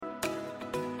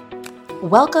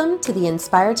Welcome to the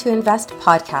Inspire to Invest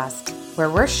podcast,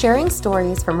 where we're sharing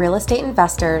stories from real estate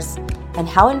investors and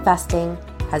how investing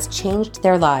has changed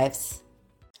their lives.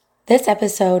 This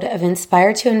episode of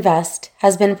Inspire to Invest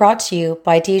has been brought to you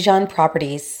by Dijon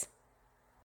Properties.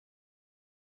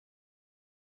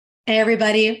 Hey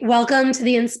everybody, welcome to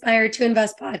the Inspire to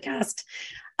Invest podcast.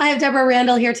 I have Debora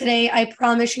Randall here today. I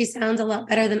promise she sounds a lot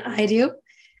better than I do.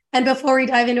 And before we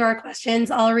dive into our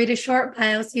questions, I'll read a short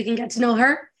bio so you can get to know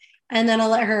her. And then I'll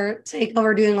let her take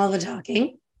over doing all the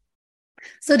talking.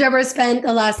 So Debora spent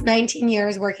the last 19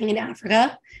 years working in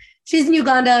Africa. She's in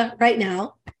Uganda right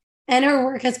now, and her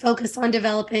work has focused on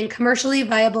developing commercially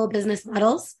viable business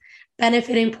models,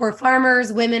 benefiting poor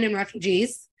farmers, women, and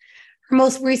refugees. Her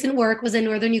most recent work was in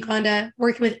northern Uganda,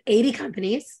 working with 80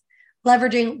 companies,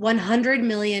 leveraging 100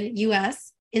 million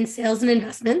US in sales and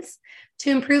investments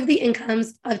to improve the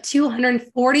incomes of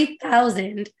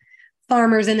 240,000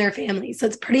 farmers and their families. So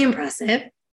it's pretty impressive.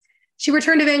 She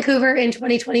returned to Vancouver in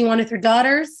 2021 with her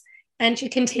daughters, and she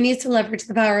continues to leverage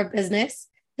the power of business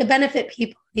to benefit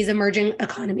people in these emerging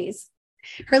economies.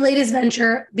 Her latest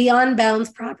venture, Beyond Bounds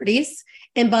Properties,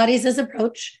 embodies this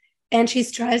approach, and she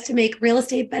strives to make real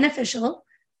estate beneficial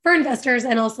for investors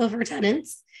and also for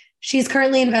tenants. She's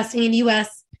currently investing in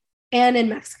US and in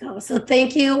Mexico. So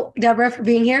thank you, Debora, for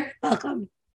being here. Welcome.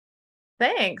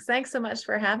 Thanks so much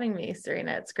for having me,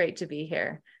 Serena. It's great to be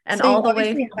here. And so all the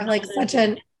way you have like such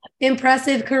an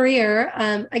impressive career.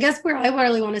 I guess where I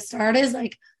really want to start is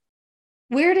like,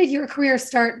 where did your career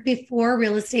start before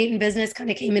real estate and business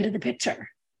kind of came into the picture?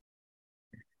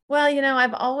 Well,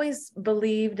 I've always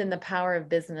believed in the power of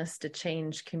business to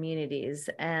change communities.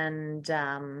 And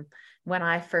when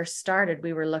I first started,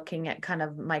 we were looking at kind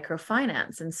of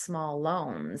microfinance and small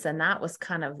loans. And that was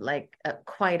kind of like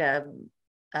quite a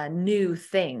new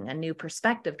thing, a new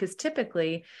perspective, because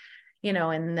typically, in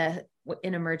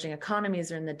emerging economies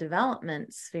or in the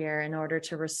development sphere, in order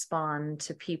to respond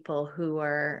to people who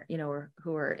are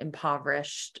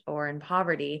impoverished or in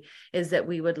poverty, is that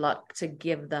we would look to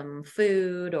give them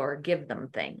food or give them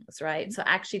things, right? So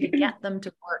actually to get them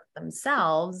to work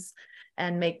themselves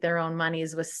and make their own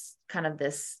monies was kind of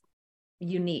this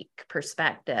unique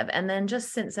perspective. And then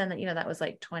just since then, that was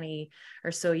like 20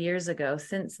 or so years ago.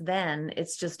 Since then,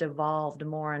 it's just evolved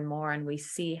more and more. And we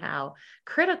see how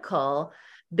critical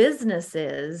business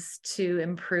is to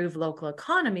improve local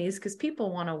economies, because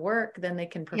people want to work, then they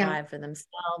can provide for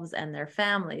themselves and their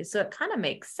families. So it kind of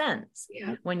makes sense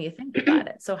when you think about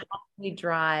it. So how can we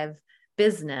drive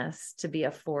business to be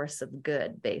a force of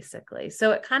good, basically?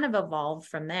 So it kind of evolved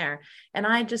from there. And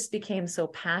I just became so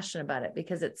passionate about it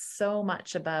because it's so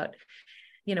much about,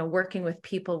 working with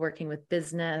people, working with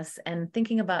business, and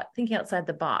thinking outside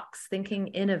the box,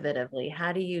 thinking innovatively.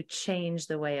 How do you change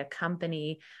the way a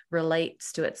company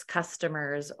relates to its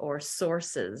customers or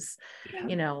sources,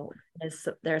 as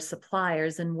their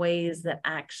suppliers, in ways that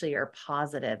actually are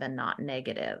positive and not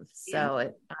negative?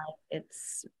 So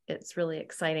it's really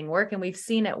exciting work, and we've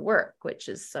seen it work, which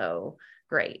is so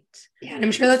great. Yeah, and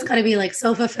I'm sure that's got to be like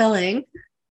so fulfilling.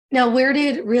 Now, where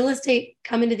did real estate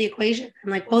come into the equation? And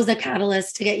like, what was the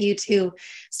catalyst to get you to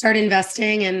start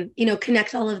investing and,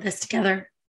 connect all of this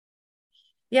together?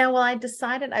 Yeah, well, I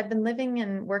decided I've been living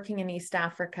and working in East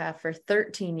Africa for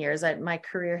 13 years. My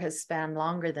career has spanned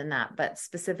longer than that, but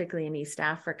specifically in East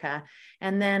Africa.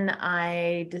 And then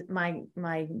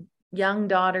my young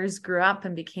daughters grew up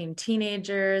and became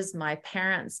teenagers. My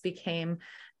parents became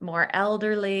more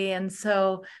elderly. And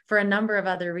so for a number of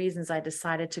other reasons, I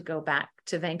decided to go back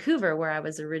to Vancouver, where I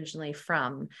was originally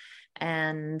from.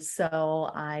 And so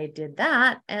I did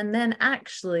that. And then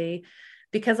actually,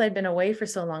 because I'd been away for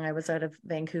so long, I was out of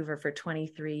Vancouver for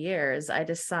 23 years. I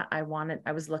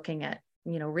was looking at,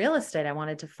 real estate. I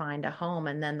wanted to find a home.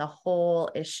 And then the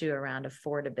whole issue around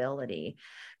affordability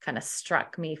kind of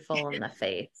struck me full in the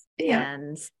face.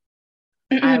 And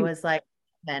I was like,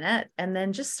 minute, and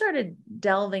then just started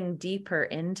delving deeper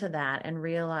into that and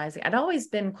realizing I'd always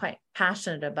been quite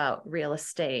passionate about real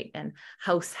estate and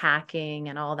house hacking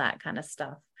and all that kind of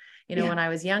stuff, when I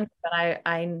was young, but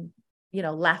I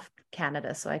left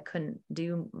Canada, so I couldn't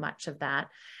do much of that.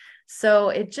 So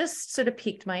it just sort of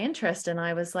piqued my interest. And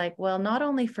I was like, well, not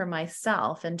only for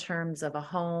myself in terms of a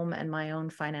home and my own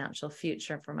financial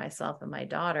future for myself and my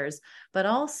daughters, but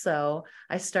also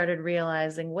I started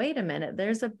realizing, wait a minute,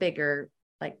 there's a bigger,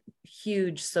 like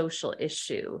huge social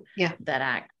issue that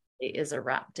actually is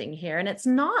erupting here. And it's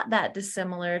not that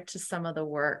dissimilar to some of the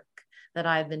work that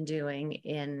I've been doing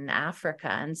in Africa.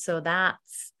 And so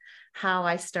that's how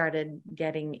I started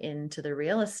getting into the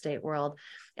real estate world.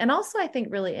 And also, I think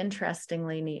really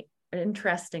interestingly,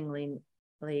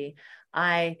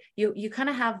 You kind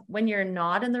of have, when you're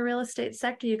not in the real estate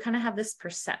sector, you kind of have this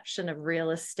perception of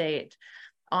real estate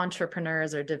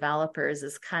entrepreneurs or developers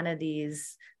as kind of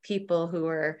these people who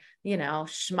are,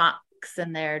 schmucks,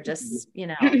 and they're just,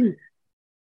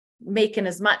 making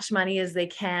as much money as they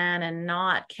can and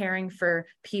not caring for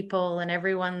people, and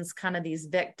everyone's kind of these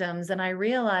victims. And I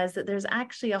realized that there's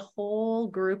actually a whole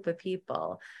group of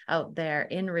people out there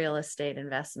in real estate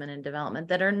investment and development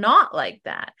that are not like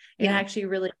that, and actually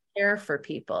really care for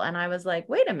people. And I was like,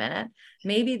 wait a minute,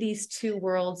 maybe these two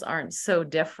worlds aren't so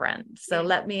different. So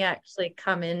let me actually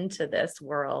come into this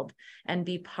world and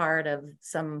be part of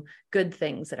some good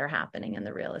things that are happening in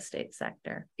the real estate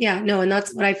sector. Yeah, no, and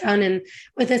that's what I found in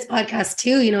with this podcast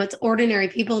too. It's ordinary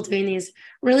people doing these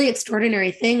really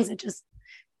extraordinary things that just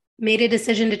made a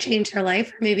decision to change their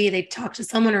life, or maybe they talked to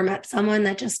someone or met someone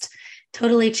that just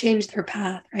totally changed their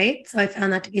path, right? So I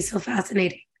found that to be so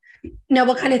fascinating. Now,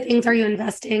 what kind of things are you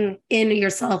investing in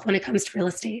yourself when it comes to real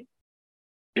estate?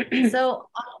 So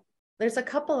there's a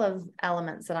couple of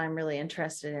elements that I'm really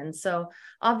interested in. So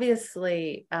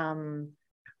obviously, I'm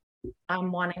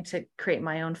wanting to create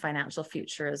my own financial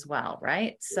future as well,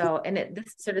 right? So, and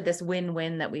this sort of this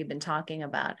win-win that we've been talking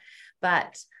about.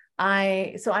 But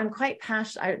I'm quite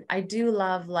passionate. I do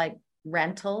love like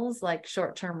rentals, like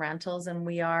short-term rentals. And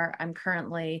I'm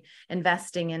currently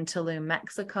investing in Tulum,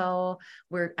 Mexico.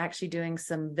 We're actually doing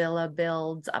some villa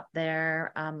builds up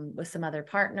there with some other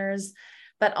partners.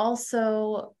 But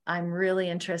also I'm really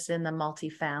interested in the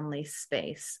multifamily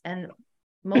space, and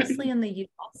mostly in the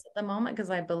US at the moment,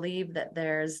 because I believe that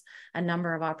there's a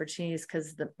number of opportunities,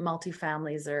 because the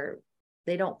multifamilies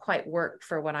they don't quite work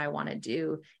for what I want to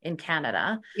do in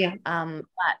Canada. Yeah. But,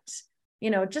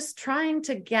 just trying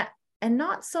to get, and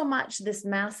not so much this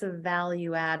massive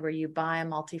value add where you buy a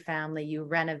multifamily, you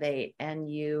renovate, and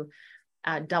you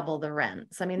double the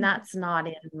rents. I mean, that's not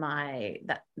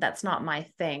that's not my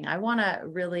thing. I want to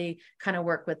really kind of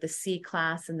work with the C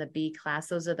class and the B class.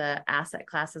 Those are the asset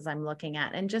classes I'm looking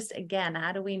at. And just, again,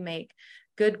 how do we make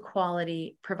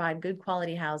provide good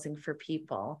quality housing for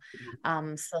people,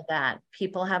 so that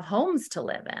people have homes to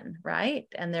live in, right?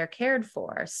 And they're cared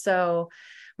for. So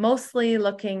mostly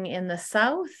looking in the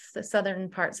southern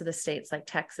parts of the states, like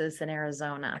Texas and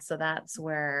Arizona. So that's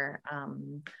where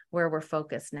we're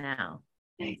focused now.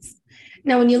 Nice.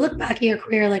 Now, when you look back at your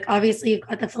career, like obviously you've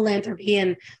got the philanthropy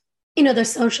and, the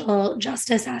social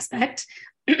justice aspect.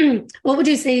 What would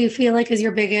you say you feel like is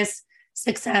your biggest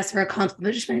success or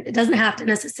accomplishment? It doesn't have to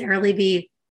necessarily be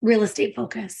real estate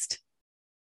focused.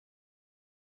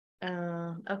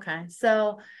 Okay.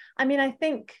 So, I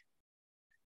think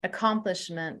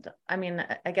accomplishment,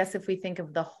 I guess if we think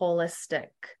of the holistic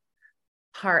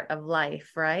part of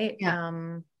life, right?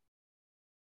 Yeah.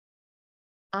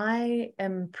 I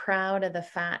am proud of the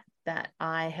fact that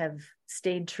I have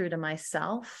stayed true to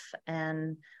myself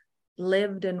and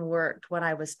lived and worked what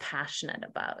I was passionate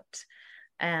about.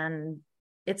 And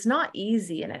it's not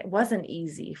easy, and it wasn't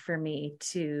easy for me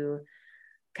to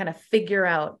kind of figure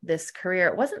out this career.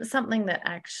 It wasn't something that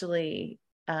actually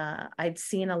I'd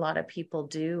seen a lot of people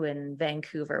do in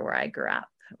Vancouver, where I grew up,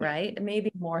 right?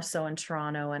 Maybe more so in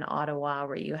Toronto and Ottawa,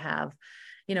 where you have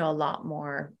a lot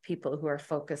more people who are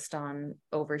focused on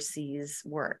overseas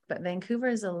work, but Vancouver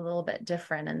is a little bit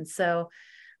different. And so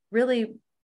really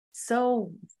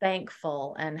so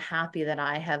thankful and happy that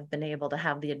I have been able to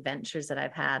have the adventures that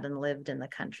I've had and lived in the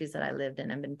countries that I lived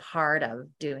in and been part of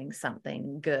doing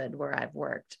something good where I've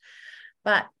worked.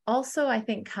 But also, I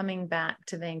think coming back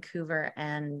to Vancouver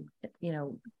and,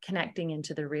 connecting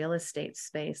into the real estate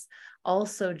space,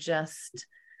 also just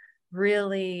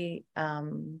really,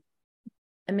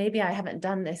 and maybe I haven't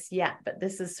done this yet, but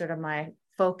this is sort of my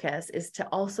focus, is to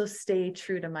also stay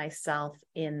true to myself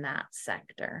in that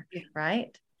sector,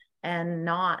 right? And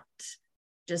not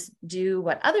just do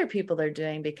what other people are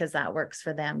doing because that works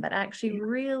for them, but actually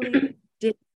really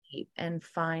dig deep and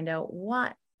find out,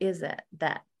 what is it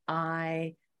that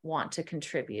I want to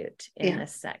contribute in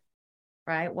this sector,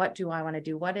 right? What do I want to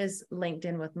do? What is linked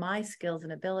in with my skills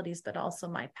and abilities, but also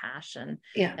my passion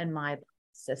and my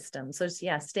system. So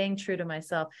staying true to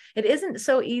myself. It isn't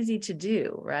so easy to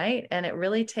do, right? And it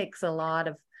really takes a lot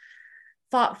of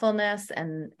thoughtfulness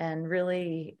and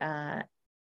really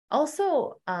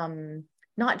also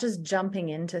not just jumping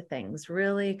into things,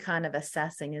 really kind of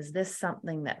assessing, is this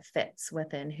something that fits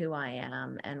within who I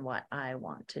am and what I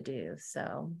want to do?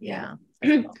 So Well,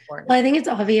 I think it's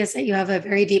obvious that you have a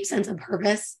very deep sense of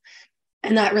purpose,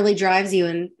 and that really drives you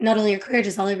in not only your career,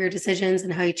 just all of your decisions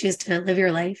and how you choose to live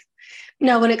your life.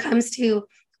 Now, when it comes to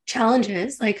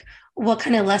challenges, like what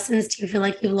kind of lessons do you feel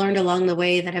like you've learned along the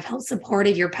way that have helped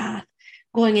supported your path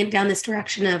going down this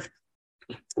direction of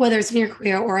whether it's in your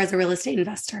career or as a real estate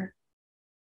investor?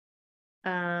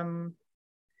 I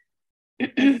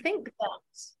think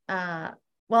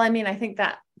well, I mean, I think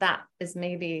that is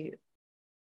maybe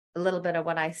a little bit of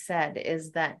what I said,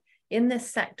 is that in this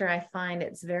sector, I find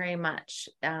it's very much,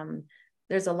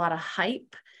 there's a lot of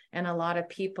hype, and a lot of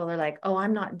people are like, oh,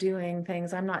 I'm not doing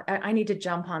things. I need to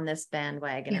jump on this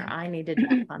bandwagon, or I need to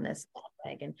jump on this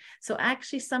bandwagon. So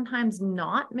actually sometimes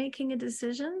not making a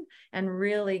decision and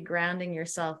really grounding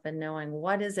yourself and knowing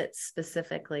what is it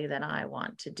specifically that I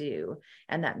want to do,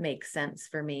 and that makes sense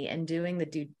for me, and doing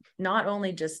not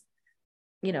only just,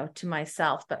 to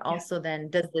myself, but also then,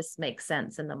 does this make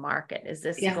sense in the market? Is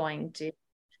this going to,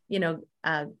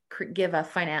 give a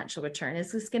financial return?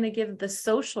 Is this going to give the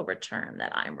social return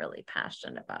that I'm really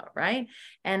passionate about? Right.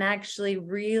 And actually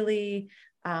really,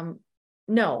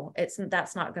 no,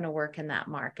 that's not going to work in that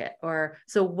market. Or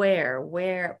so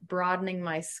where broadening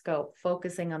my scope,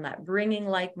 focusing on that, bringing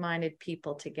like-minded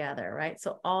people together. Right.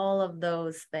 So all of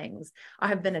those things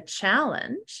have been a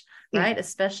challenge, right?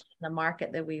 Especially in the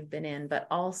market that we've been in, but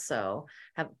also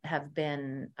have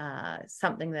been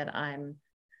something that I'm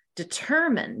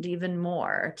determined even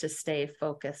more to stay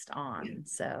focused on.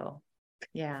 So,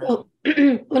 So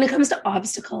when it comes to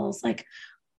obstacles, like,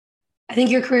 I think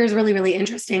your career is really, really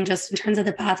interesting just in terms of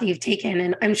the path that you've taken.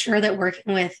 And I'm sure that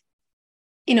working with,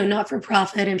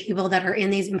 not-for-profit and people that are in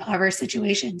these impoverished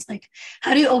situations, like,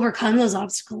 how do you overcome those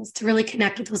obstacles to really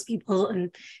connect with those people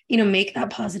and, make that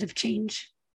positive change?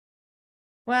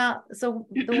 Well, so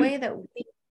the way that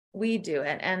we do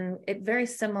it, and it very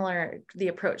similar to the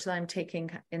approach that I'm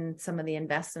taking in some of the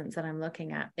investments that I'm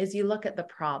looking at, is you look at the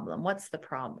problem. What's the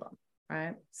problem,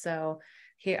 right? So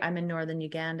here I'm in northern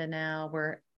Uganda now,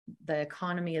 where the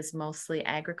economy is mostly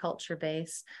agriculture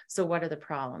based. So what are the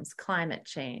problems? Climate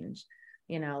change,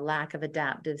 lack of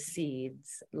adaptive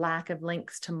seeds, lack of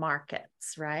links to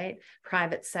markets, right?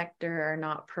 Private sector are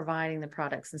not providing the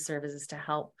products and services to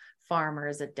help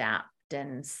farmers adapt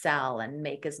and sell and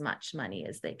make as much money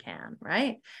as they can,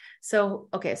 right? So,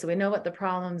 okay, so we know what the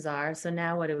problems are. So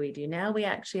now what do? Now we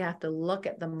actually have to look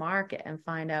at the market and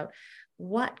find out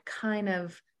what kind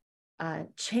of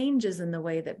changes in the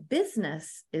way that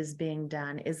business is being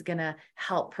done is going to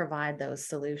help provide those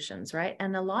solutions, right?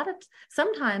 And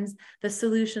sometimes the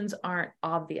solutions aren't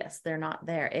obvious. They're not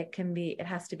there. It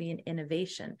has to be an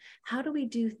innovation. How do we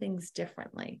do things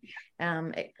differently?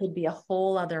 It could be a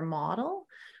whole other model,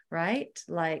 right?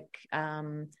 Like,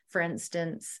 for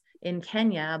instance, in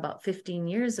Kenya, about 15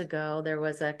 years ago, there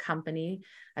was a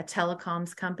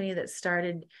telecoms company that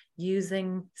started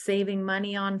saving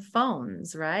money on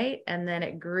phones, right? And then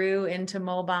it grew into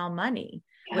mobile money,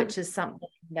 which is something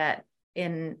that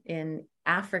in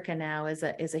Africa now is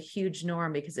a huge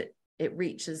norm, because it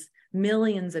reaches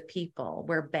millions of people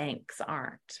where banks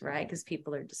aren't, right? Because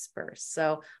people are dispersed.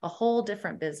 So a whole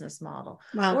different business model.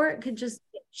 Wow. Or it could just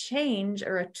change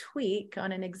or a tweak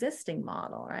on an existing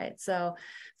model, right? So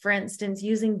for instance,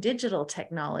 using digital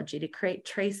technology to create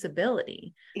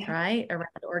traceability, right? Around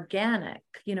organic,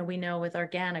 we know with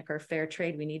organic or fair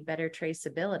trade, we need better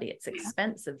traceability. It's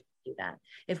expensive to do that.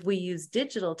 If we use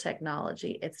digital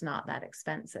technology, it's not that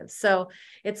expensive. So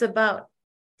it's about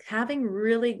having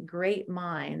really great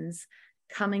minds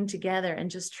coming together and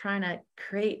just trying to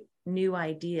create new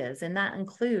ideas. And that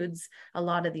includes a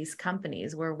lot of these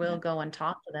companies where we'll go and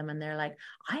talk to them and they're like,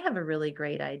 I have a really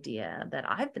great idea that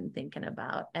I've been thinking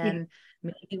about, and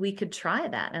maybe we could try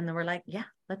that. And then we're like, yeah,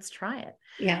 let's try it.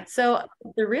 Yeah. So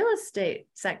the real estate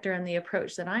sector and the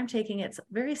approach that I'm taking, it's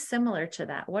very similar to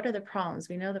that. What are the problems?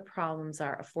 We know the problems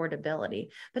are affordability,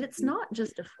 but it's not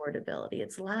just affordability.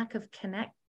 It's lack of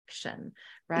connection,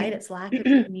 right? It's lack of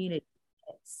community.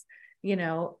 It's,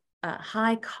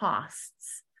 high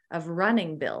costs of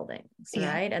running buildings,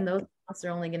 right? And those costs are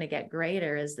only going to get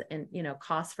greater as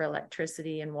costs for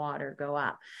electricity and water go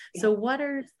up. So what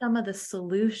are some of the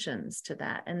solutions to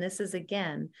that? And this is,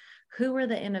 again, who are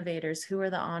the innovators, who are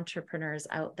the entrepreneurs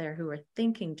out there who are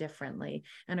thinking differently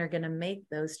and are going to make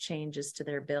those changes to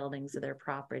their buildings or their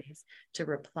properties to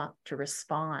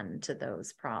respond to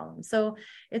those problems? So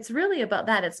it's really about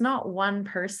that. It's not one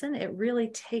person. It really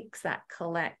takes that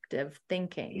collective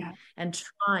thinking and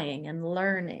trying and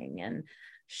learning and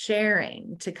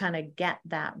sharing to kind of get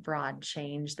that broad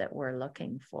change that we're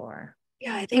looking for.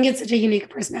 Yeah, I think it's such a unique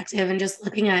perspective. And just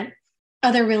looking at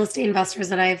other real estate investors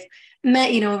that I've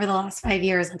met, over the last 5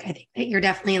 years, like, I think that you're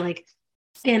definitely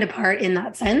stand apart in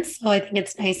that sense. So I think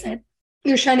it's nice that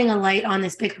you're shining a light on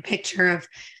this bigger picture of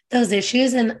those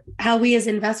issues and how we as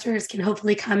investors can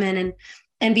hopefully come in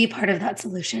and be part of that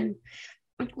solution.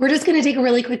 We're just going to take a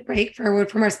really quick break for a word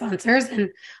from our sponsors, and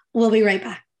we'll be right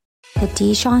back. The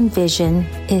Dijon vision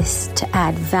is to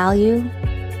add value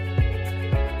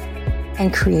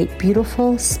and create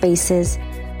beautiful spaces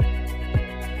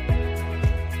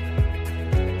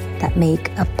that make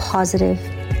a positive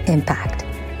impact.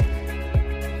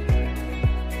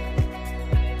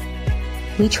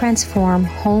 We transform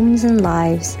homes and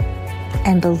lives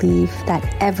and believe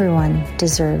that everyone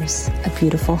deserves a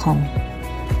beautiful home.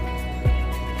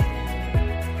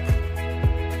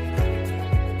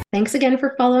 Thanks again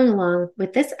for following along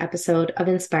with this episode of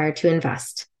Inspire to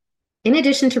Invest. In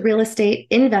addition to real estate,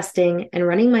 investing, and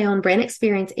running my own brand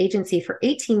experience agency for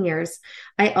 18 years,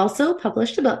 I also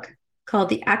published a book called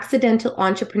The Accidental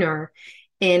Entrepreneur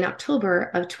in October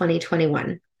of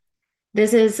 2021.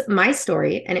 This is my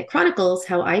story, and it chronicles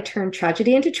how I turned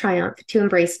tragedy into triumph to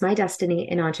embrace my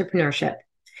destiny in entrepreneurship.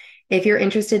 If you're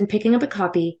interested in picking up a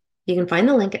copy, you can find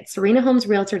the link at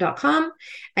serenahomesrealtor.com,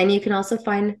 and you can also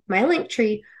find my link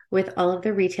tree with all of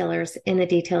the retailers in the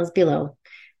details below.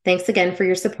 Thanks again for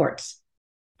your support.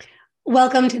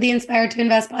 Welcome to the Inspire to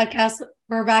Invest podcast.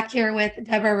 We're back here with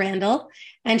Debora Randall,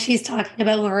 and she's talking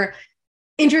about her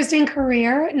interesting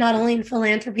career, not only in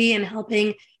philanthropy and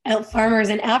helping out farmers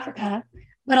in Africa,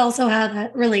 but also how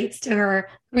that relates to her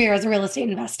career as a real estate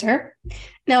investor.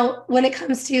 Now, when it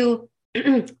comes to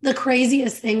the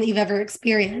craziest thing that you've ever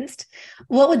experienced,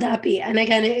 what would that be? And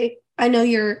again, I know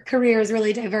your career is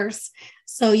really diverse,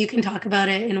 so you can talk about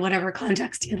it in whatever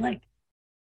context you'd like.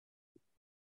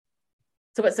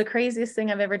 So what's the craziest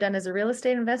thing I've ever done as a real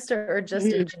estate investor, or just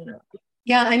in general?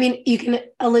 Yeah, I mean, you can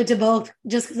allude to both,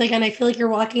 just because, again, I feel like you're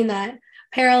walking that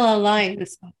parallel line.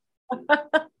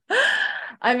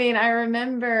 I mean, I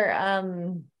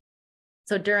remember,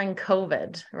 so during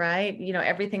COVID, right?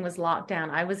 Everything was locked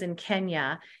down. I was in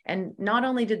Kenya, and not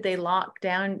only did they lock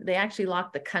down, they actually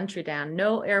locked the country down.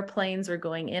 No airplanes were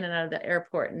going in and out of the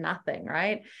airport, nothing,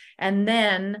 right? And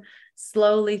then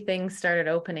slowly things started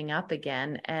opening up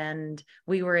again, and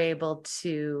we were able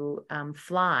to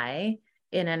fly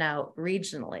in and out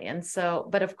regionally. And so,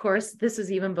 but of course, this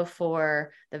was even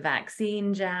before the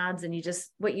vaccine jabs. And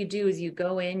what you do is you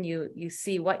go in, you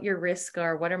see what your risks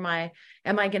are. Am I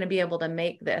going to be able to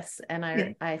make this? And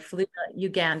I flew to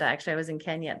Uganda. Actually, I was in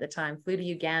Kenya at the time, flew to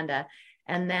Uganda.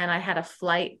 And then I had a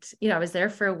flight, I was there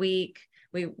for a week.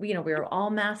 We were all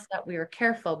masked up. We were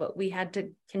careful, but we had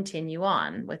to continue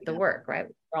on with the work, right?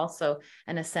 We're also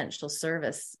an essential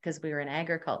service because we were in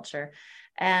agriculture.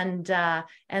 And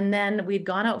then we'd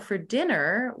gone out for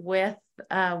dinner with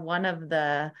one of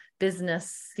the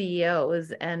business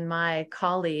CEOs, and my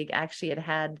colleague actually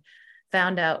had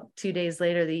found out 2 days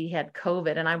later that he had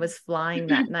COVID, and I was flying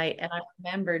that night. And I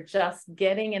remember just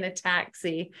getting in a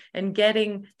taxi and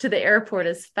getting to the airport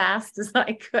as fast as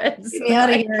I could. Get me out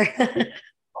of here.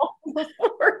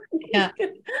 Yeah.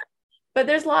 But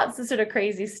there's lots of sort of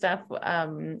crazy stuff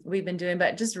we've been doing.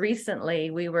 But just recently,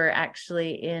 we were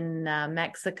actually in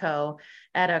Mexico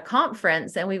at a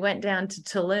conference, and we went down to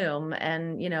Tulum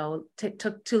and,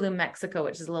 took Tulum, Mexico,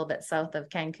 which is a little bit south of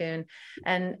Cancun,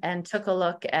 and took a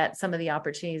look at some of the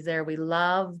opportunities there. We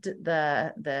loved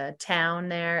the town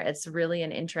there. It's really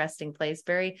an interesting place,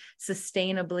 very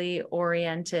sustainably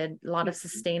oriented, a lot of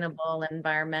sustainable,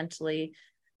 environmentally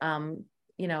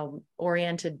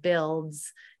oriented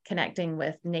builds, connecting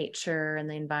with nature and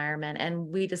the environment. And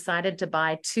we decided to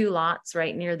buy 2 lots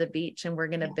right near the beach, and we're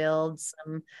going to build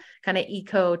some kind of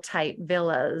eco type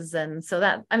villas. And so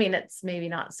that, I mean, it's maybe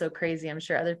not so crazy. I'm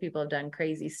sure other people have done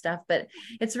crazy stuff, but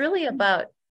it's really about,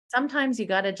 sometimes you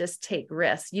got to just take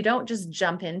risks. You don't just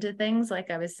jump into things.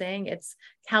 Like I was saying, it's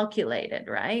calculated,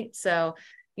 right? So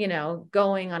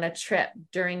going on a trip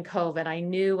during COVID, I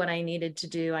knew what I needed to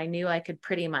do. I knew I could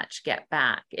pretty much get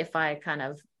back if I kind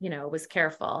of, was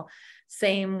careful.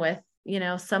 Same with,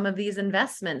 some of these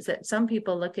investments that some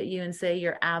people look at you and say,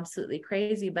 you're absolutely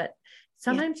crazy. But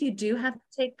sometimes you do have to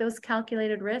take those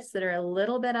calculated risks that are a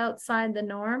little bit outside the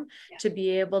norm to be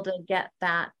able to get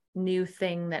that new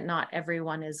thing that not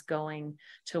everyone is going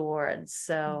towards.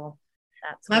 So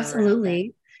that's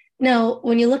absolutely. Now,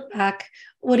 when you look back,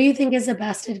 what do you think is the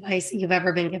best advice that you've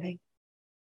ever been giving?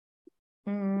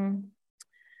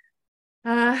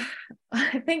 I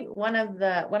think when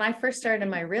I first started in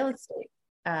my real estate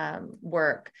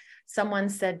work, someone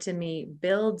said to me,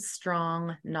 build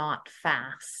strong, not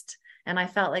fast. And I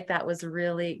felt like that was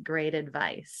really great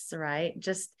advice, right?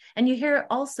 And you hear,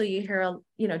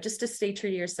 just to stay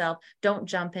true to yourself, don't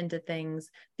jump into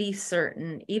things, be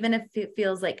certain, even if it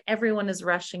feels like everyone is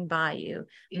rushing by you,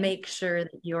 make sure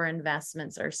that your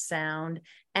investments are sound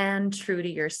and true to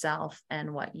yourself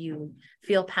and what you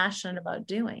feel passionate about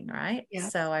doing, right? Yeah.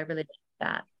 So I really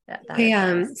like that.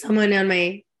 Okay, someone on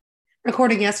my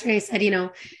recording yesterday said,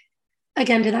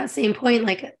 again, to that same point,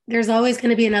 like there's always going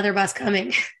to be another bus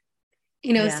coming, so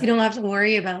you don't have to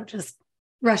worry about just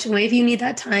rushing away if you need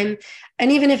that time.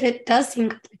 And even if it does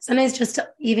seem sometimes just to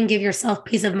even give yourself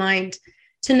peace of mind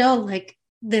to know like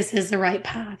this is the right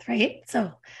path, right?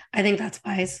 So I think that's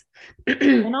wise.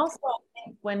 And also I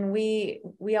think when we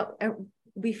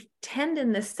tend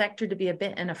in this sector to be a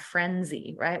bit in a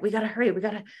frenzy, right? We got to hurry. We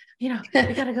got to, we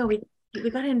got to go. We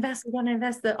got to invest. We got to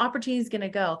invest. The opportunity is going to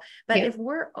go. But if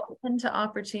we're open to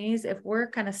opportunities, if we're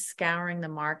kind of scouring the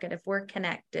market, if we're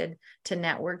connected to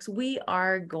networks, we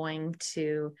are going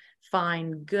to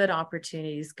find good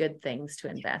opportunities, good things to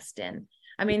invest in.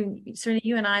 I mean, Serena,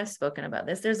 you and I have spoken about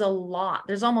this. There's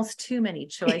almost too many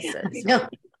choices. Yeah,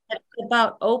 it's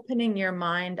about opening your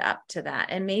mind up to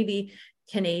that. And maybe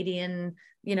Canadian,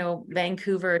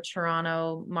 Vancouver,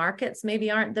 Toronto markets maybe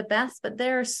aren't the best, but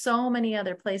there are so many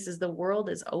other places. The world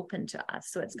is open to us.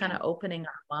 So it's kind of opening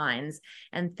our minds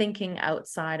and thinking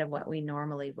outside of what we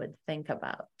normally would think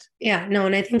about. Yeah, no,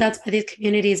 and I think that's why these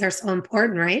communities are so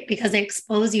important, right? Because they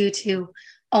expose you to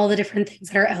all the different things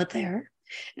that are out there.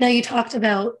 Now, you talked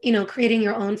about, creating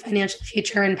your own financial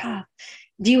future and path.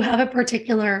 Do you have a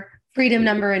particular freedom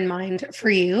number in mind for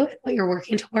you, what you're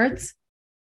working towards?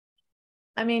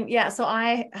 I mean, yeah. So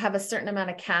I have a certain amount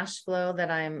of cash flow that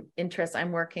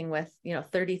I'm working with,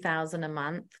 30,000 a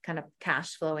month kind of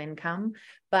cash flow income,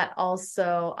 but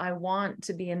also I want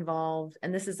to be involved.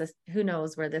 And this is who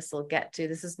knows where this will get to.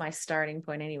 This is my starting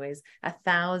point anyways,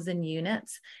 1,000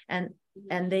 units. And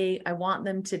I want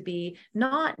them to be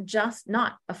not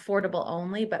affordable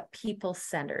only, but people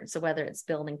centered. So whether it's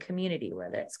building community,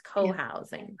 whether it's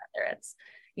co-housing, whether it's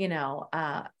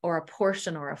or a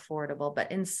portion or affordable,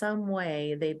 but in some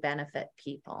way they benefit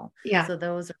people. Yeah. So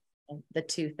those are the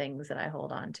two things that I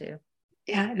hold on to.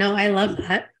 Yeah, no, I love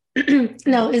that.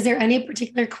 Now, is there any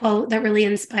particular quote that really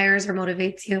inspires or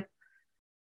motivates you?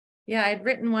 Yeah, I'd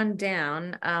written one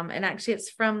down. And actually it's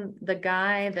from the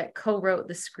guy that co-wrote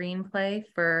the screenplay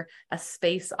for A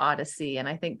Space Odyssey. And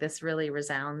I think this really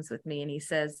resounds with me. And he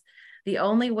says, "The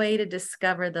only way to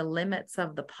discover the limits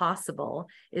of the possible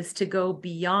is to go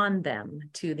beyond them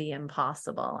to the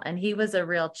impossible." And he was a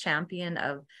real champion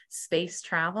of space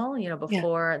travel,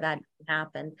 before that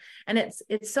happened. And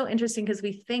it's so interesting because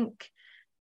we think,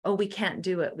 oh, we can't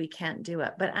do it.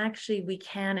 But actually we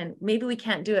can. And maybe we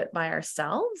can't do it by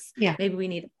ourselves. Yeah. Maybe we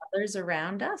need others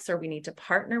around us, or we need to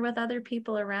partner with other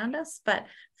people around us. But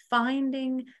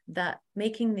finding that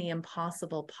making the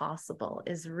impossible possible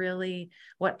is really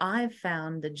what I've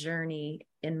found the journey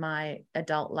in my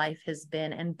adult life has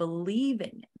been, and believing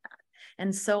in that.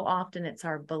 And so often it's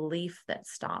our belief that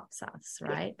stops us,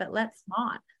 right? But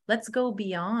let's go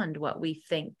beyond what we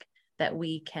think that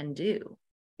we can do.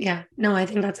 Yeah, no, I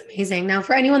think that's amazing. Now,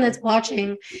 for anyone that's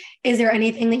watching, is there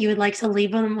anything that you would like to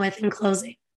leave them with in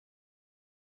closing?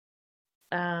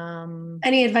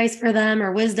 Any advice for them,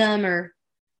 or wisdom, or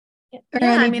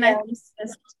I think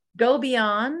just go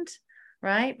beyond,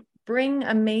 right? Bring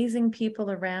amazing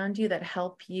people around you that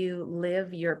help you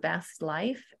live your best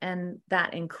life. And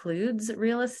that includes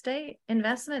real estate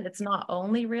investment. It's not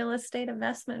only real estate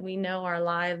investment. We know our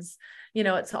lives,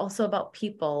 it's also about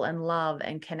people and love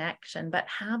and connection, but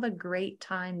have a great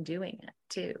time doing it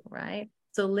too, right?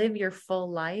 So live your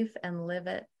full life and live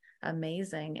it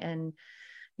amazing, and,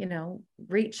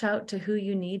 reach out to who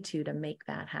you need to make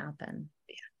that happen.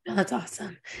 Oh, that's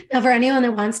awesome. Now, for anyone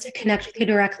that wants to connect with you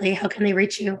directly, how can they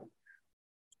reach you?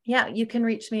 Yeah, you can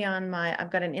reach me on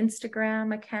I've got an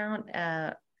Instagram account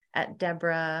at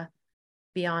Debora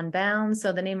Beyond Bounds.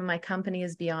 So the name of my company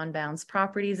is Beyond Bounds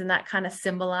Properties, and that kind of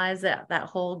symbolizes that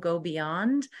whole go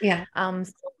beyond. Yeah. So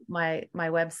my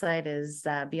website is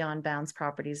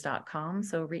beyondboundsproperties.com.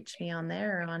 So reach me on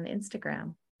there or on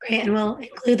Instagram. Great. And we'll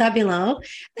include that below.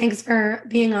 Thanks for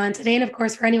being on today. And of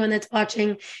course, for anyone that's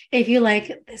watching, if you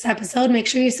like this episode, make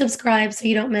sure you subscribe so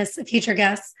you don't miss future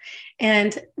guests.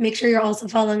 And make sure you're also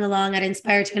following along at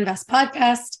Inspire to Invest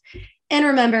podcast. And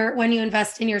remember, when you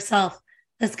invest in yourself,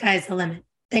 the sky's the limit.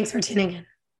 Thanks for tuning in.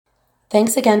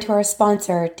 Thanks again to our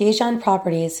sponsor, Dejan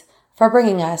Properties, for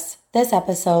bringing us this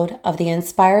episode of the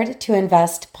Inspired to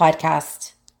Invest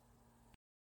podcast.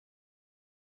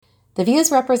 The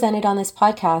views represented on this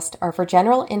podcast are for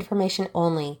general information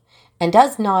only and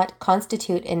does not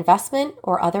constitute investment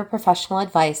or other professional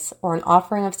advice or an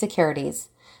offering of securities.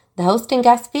 The host and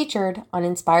guests featured on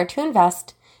Inspire to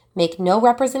Invest make no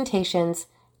representations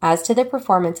as to the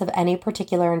performance of any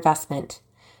particular investment.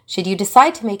 Should you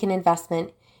decide to make an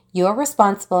investment, you are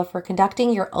responsible for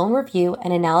conducting your own review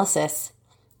and analysis.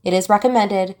 It is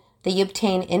recommended that you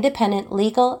obtain independent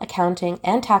legal, accounting,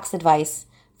 and tax advice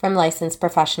from licensed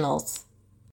professionals.